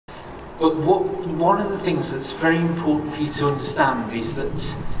But one of the things that's very important for you to understand is that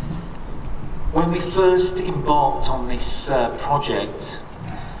when we first embarked on this project,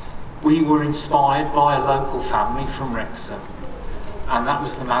 we were inspired by a local family from Wrexham, and that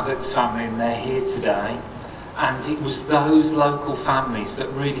was the Maddox family, and they're here today. And it was those local families that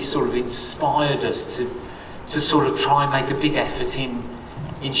really sort of inspired us to sort of try and make a big effort in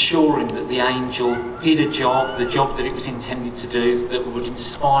ensuring that the Angel did the job that it was intended to do, that would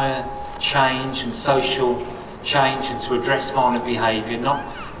inspire change and social change and to address violent behaviour,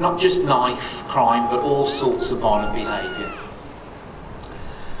 not just knife crime, but all sorts of violent behaviour.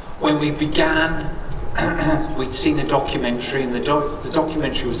 When we began, we'd seen a documentary, and the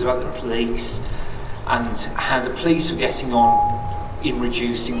documentary was about the police and how the police were getting on in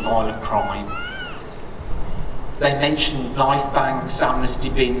reducing violent crime. They mentioned knife banks, amnesty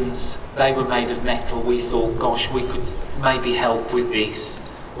bins. They were made of metal. We thought, gosh, we could maybe help with this.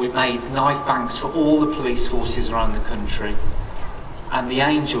 We made knife banks for all the police forces around the country. And the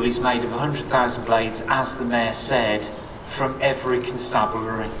Angel is made of 100,000 blades, as the Mayor said, from every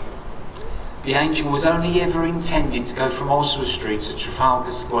constabulary. The Angel was only ever intended to go from Oswald Street to Trafalgar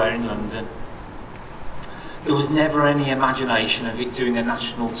Square in London. There was never any imagination of it doing a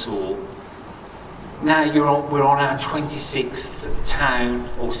national tour. Now we're on our 26th town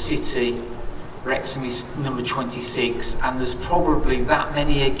or city. Wrexham is number 26, and there's probably that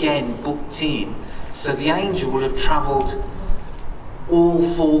many again booked in. So the Angel will have travelled all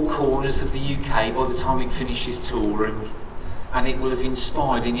four corners of the UK by the time it finishes touring, and it will have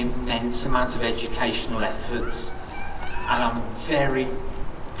inspired an immense amount of educational efforts. And I'm very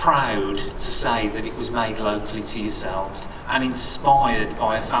proud to say that it was made locally to yourselves and inspired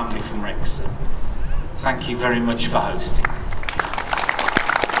by a family from Wrexham. Thank you very much for hosting.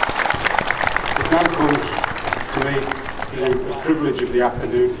 It now comes to me the privilege of the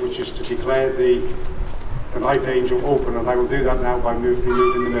afternoon, which is to declare the Knife Angel open, and I will do that now by moving the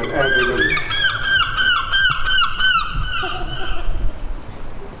room.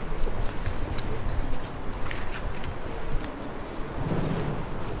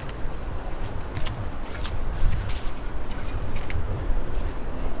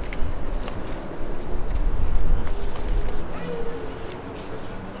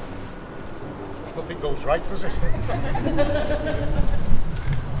 Nothing goes right, does it?